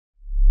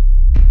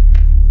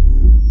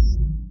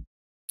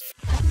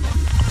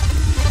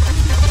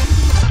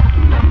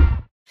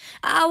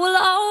I will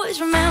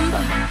always remember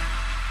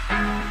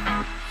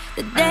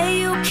the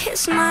day you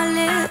kissed my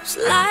lips,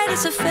 light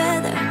as a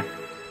feather.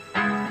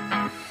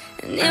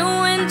 And it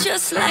went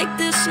just like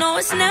this. No,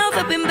 it's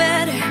never been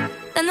better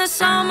than the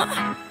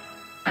summer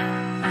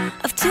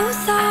of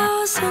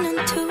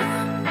 2002.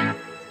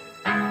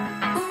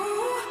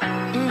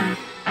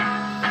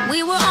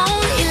 We were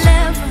only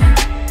 11,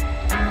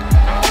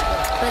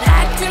 but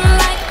acting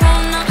like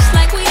grown-ups,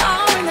 like we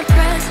are in the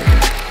present.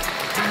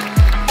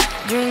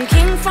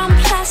 Drinking from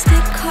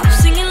plastic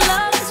cups, singing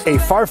love. A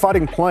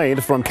firefighting plane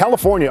from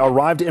California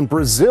arrived in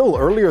Brazil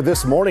earlier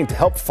this morning to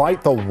help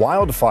fight the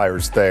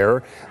wildfires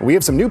there. We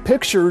have some new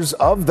pictures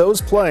of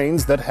those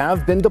planes that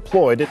have been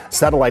deployed.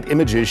 Satellite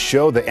images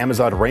show the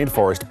Amazon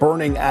rainforest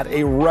burning at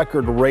a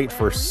record rate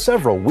for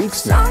several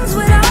weeks now.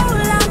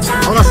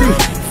 Ahora sí.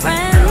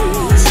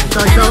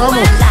 Ya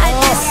vamos.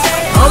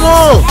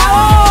 ¡Vamos!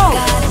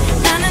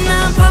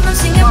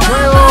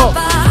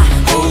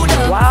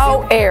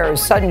 Wow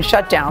Air's sudden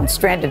shutdown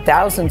stranded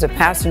thousands of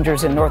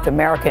passengers in North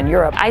America and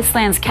Europe.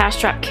 Iceland's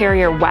cash-strapped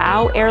carrier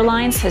WOW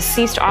Airlines has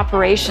ceased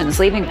operations,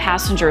 leaving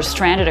passengers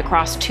stranded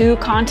across 2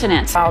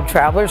 continents. WOW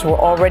travelers were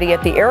already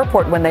at the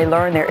airport when they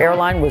learned their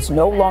airline was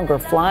no longer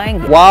flying.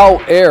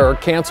 WOW Air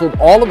canceled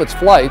all of its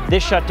flights.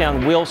 This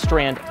shutdown will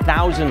strand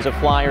thousands of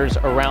flyers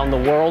around the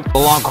world. The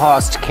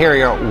long-cost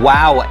carrier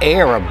WOW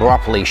Air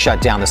abruptly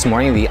shut down this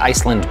morning. The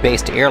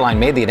Iceland-based airline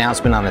made the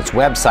announcement on its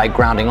website,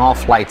 grounding all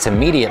flights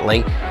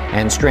immediately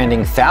and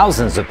stranding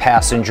thousands of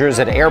passengers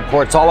at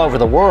airports all over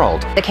the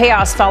world. The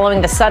chaos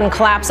following the sudden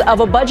collapse of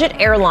a budget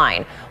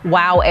airline.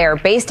 WOW Air,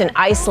 based in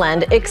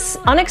Iceland,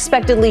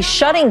 unexpectedly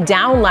shutting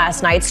down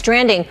last night,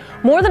 stranding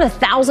more than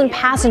 1,000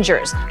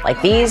 passengers.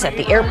 Like these at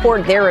the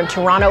airport there in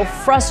Toronto,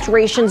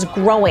 frustrations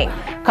growing.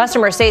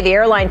 Customers say the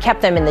airline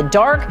kept them in the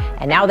dark,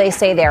 and now they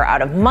say they are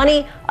out of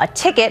money, a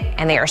ticket,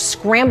 and they are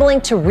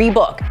scrambling to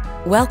rebook.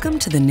 Welcome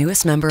to the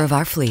newest member of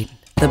our fleet,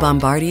 the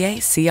Bombardier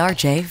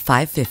CRJ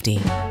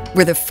 550.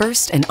 We're the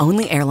first and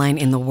only airline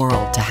in the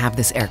world to have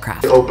this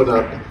aircraft. Open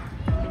up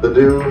the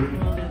new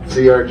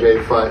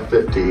CRJ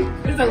 550.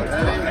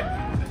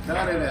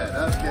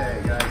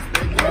 Okay, guys.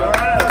 Thank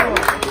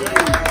you.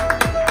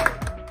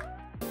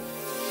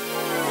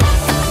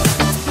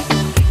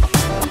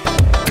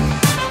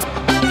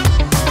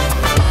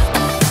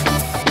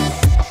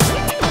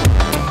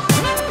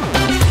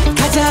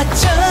 가자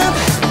jump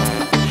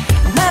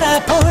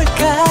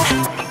날아볼까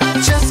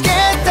Just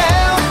get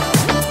down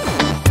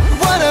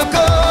Wanna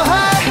go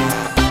high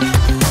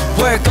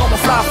We're gonna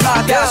fly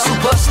down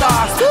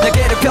superstars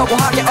내게를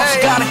펴고하게 없이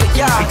가는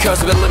거야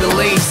Because we live in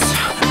lease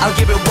I'll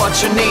give it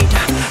what you need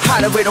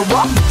Hide it with a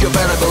rock You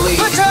better believe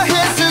Put your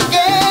hands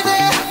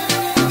together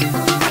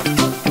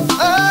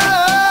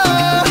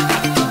Oh,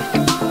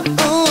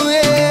 ooh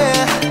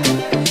yeah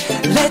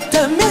Let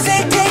the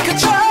music take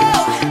control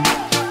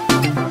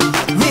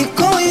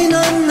믿고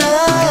있는 날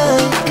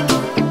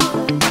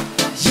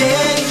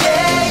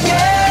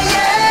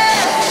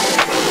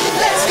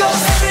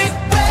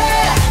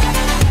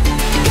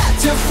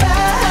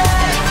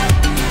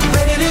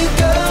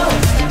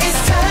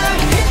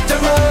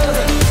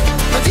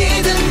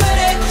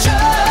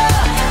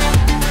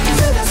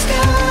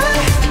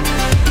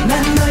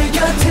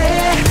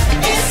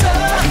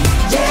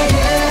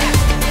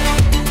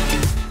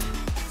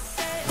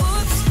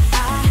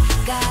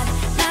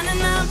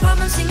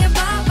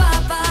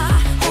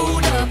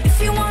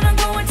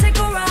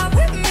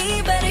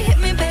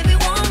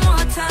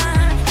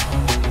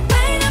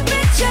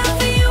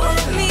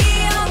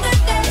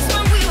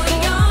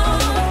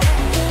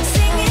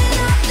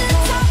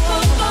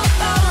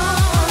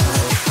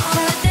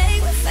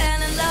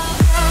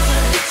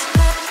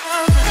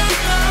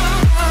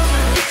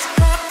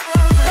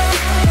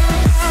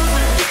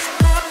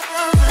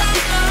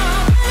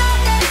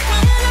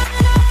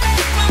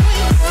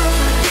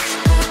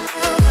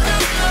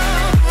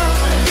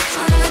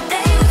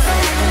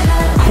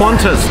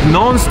Qantas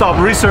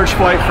non-stop research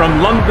flight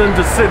from London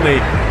to Sydney.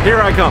 Here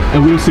I come.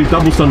 And we will see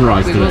double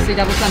sunrise today. We will see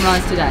double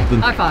sunrise today.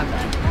 High five.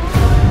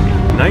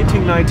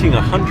 1919,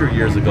 100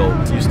 years ago,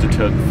 it used to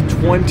take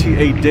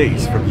 28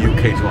 days from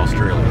UK to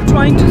Australia.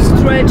 Trying to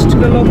stretch to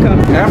the locker.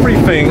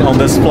 Everything on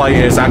this flight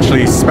is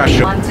actually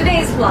special. On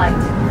today's flight,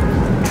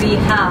 we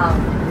have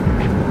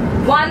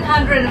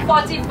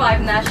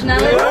 145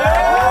 nationalities.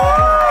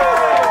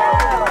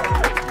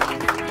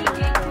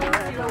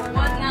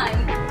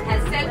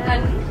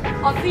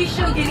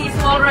 Official Guinness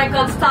World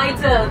Records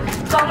title.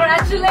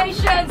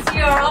 Congratulations,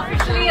 you're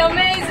officially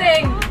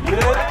amazing.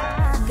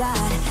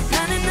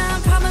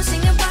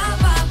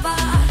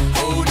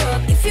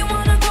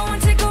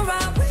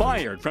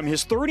 Fired from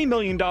his $30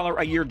 million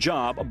a year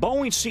job,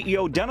 Boeing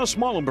CEO Dennis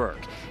Muilenburg,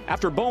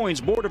 after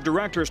Boeing's board of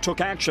directors took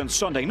action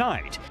Sunday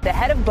night. The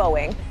head of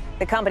Boeing,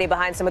 the company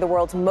behind some of the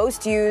world's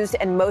most used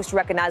and most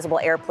recognizable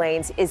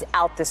airplanes, is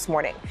out this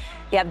morning.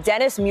 You have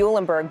Dennis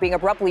Muilenburg being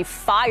abruptly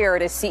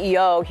fired as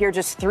CEO here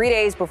just 3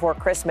 days before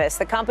Christmas.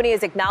 The company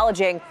is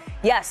acknowledging,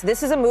 yes,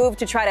 this is a move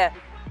to try to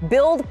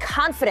build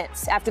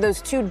confidence after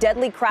those two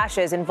deadly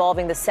crashes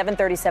involving the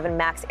 737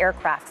 MAX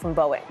aircraft from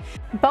Boeing.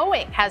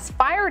 Boeing has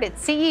fired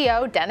its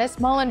CEO, Dennis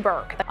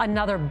Muilenburg.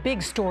 Another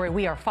big story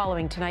we are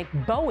following tonight.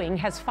 Boeing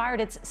has fired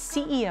its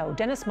CEO,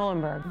 Dennis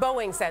Muilenburg.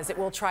 Boeing says it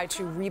will try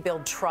to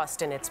rebuild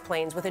trust in its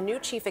planes with a new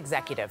chief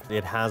executive.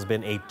 It has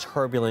been a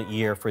turbulent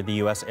year for the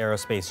U.S.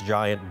 aerospace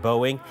giant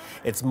Boeing.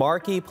 Its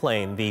marquee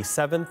plane, the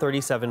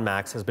 737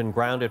 MAX, has been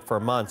grounded for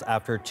months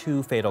after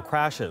two fatal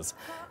crashes.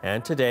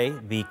 And today,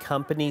 the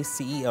company's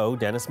CEO,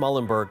 Dennis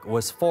Muilenburg,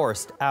 was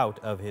forced out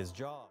of his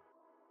job.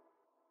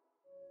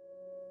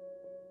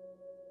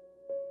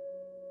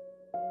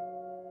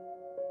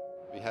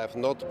 We have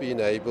not been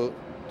able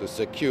to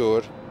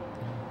secure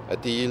a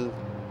deal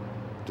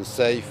to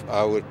save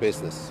our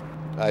business.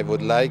 I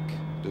would like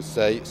to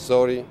say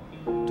sorry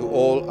to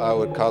all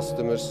our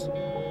customers,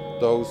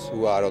 those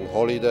who are on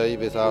holiday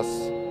with us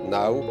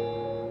now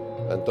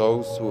and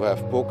those who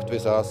have booked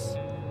with us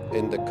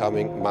in the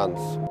coming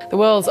months. The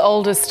world's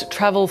oldest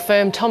travel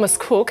firm, Thomas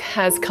Cook,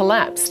 has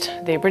collapsed.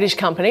 The British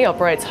company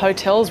operates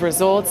hotels,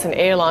 resorts and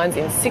airlines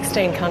in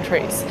 16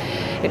 countries.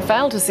 It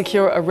failed to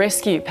secure a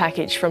rescue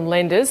package from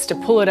lenders to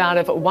pull it out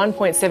of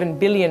 £1.7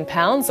 billion or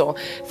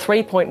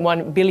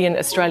 3.1 billion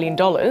Australian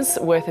dollars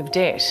worth of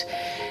debt.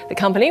 The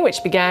company,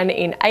 which began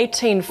in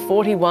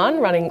 1841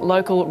 running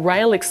local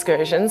rail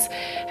excursions,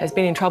 has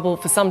been in trouble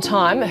for some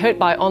time, hurt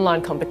by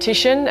online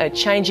competition, a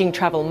changing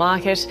travel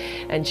market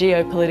and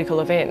geopolitical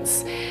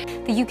events.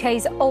 The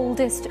UK's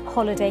oldest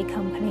holiday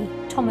company,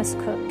 Thomas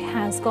Cook,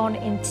 has gone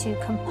into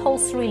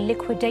compulsory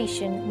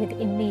liquidation with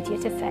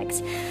immediate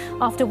effect.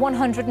 After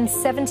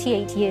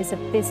 178 years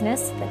of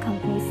business, the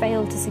company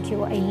failed to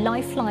secure a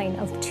lifeline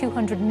of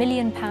 £200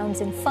 million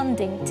in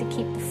funding to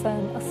keep the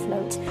firm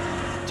afloat.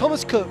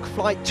 Thomas Cook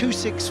Flight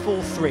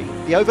 2643,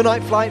 the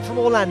overnight flight from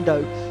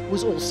Orlando,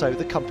 was also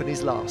the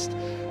company's last.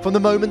 From the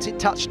moment it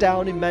touched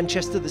down in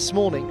Manchester this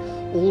morning,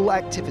 all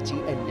activity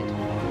ended.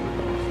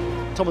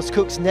 Thomas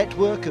Cook's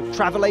network of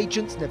travel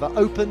agents never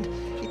opened,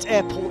 its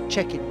airport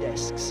check-in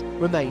desks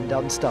remained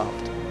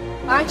unstaffed.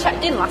 I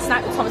checked in last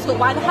night with Thomas Cook.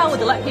 Why the hell would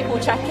they let people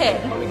check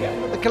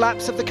in? The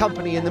collapse of the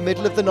company in the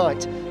middle of the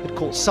night had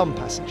caught some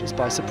passengers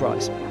by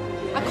surprise.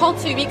 I called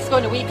 2 weeks ago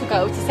and a week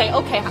ago to say,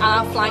 OK,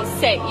 our flight's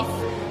safe.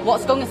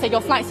 What's going to say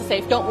your flights are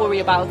safe, don't worry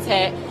about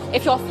it.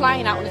 If you're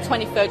flying out on the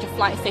 23rd, your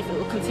flight's safe, it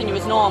will continue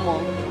as normal.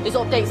 There's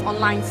updates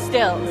online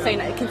still saying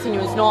that it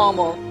continues as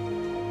normal.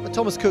 At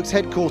Thomas Cook's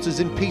headquarters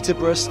in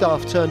Peterborough,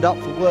 staff turned up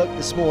for work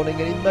this morning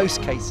and in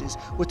most cases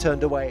were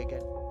turned away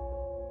again.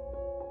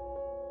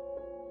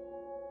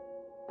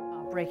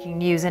 Breaking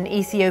news, an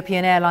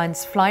Ethiopian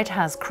Airlines flight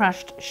has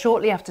crashed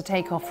shortly after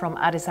takeoff from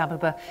Addis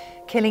Ababa,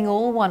 killing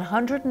all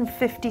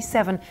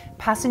 157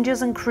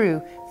 passengers and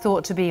crew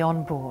thought to be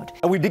on board.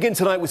 And we begin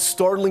tonight with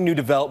startling new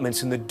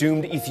developments in the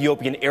doomed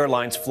Ethiopian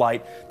Airlines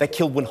flight that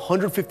killed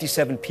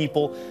 157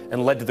 people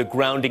and led to the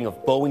grounding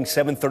of Boeing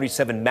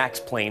 737 MAX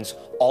planes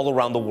all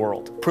around the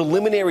world.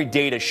 Preliminary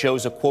data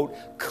shows a, quote,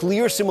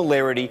 clear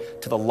similarity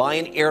to the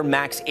Lion Air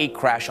MAX 8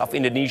 crash off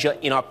Indonesia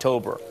in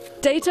October.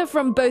 Data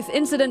from both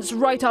incidents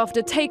right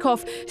after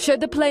takeoff showed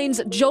the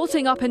planes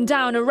jolting up and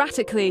down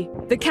erratically.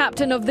 The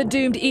captain of the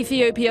doomed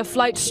Ethiopia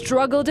flight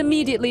struggled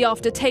immediately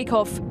after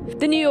takeoff.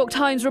 The New York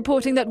Times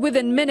reporting that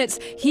within minutes,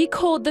 he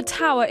called the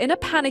tower in a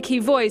panicky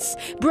voice,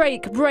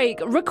 "Break,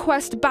 break,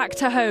 request back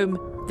to home."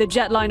 The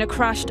jetliner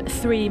crashed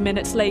 3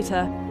 minutes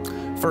later.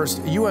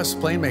 First, U.S.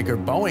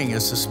 planemaker Boeing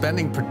is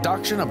suspending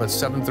production of its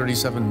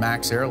 737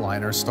 MAX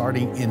airliner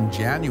starting in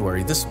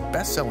January. This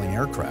best-selling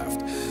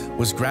aircraft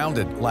was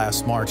grounded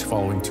last March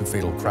following two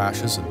fatal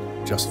crashes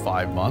in just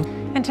 5 months.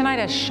 And tonight,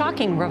 a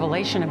shocking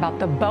revelation about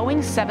the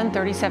Boeing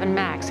 737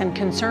 MAX and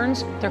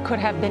concerns there could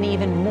have been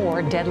even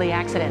more deadly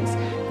accidents.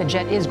 The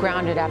jet is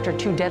grounded after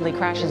two deadly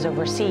crashes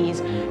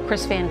overseas.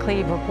 Chris Van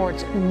Cleve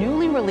reports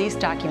newly released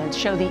documents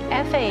show the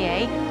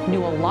FAA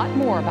knew a lot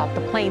more about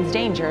the plane's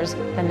dangers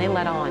than they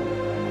let on.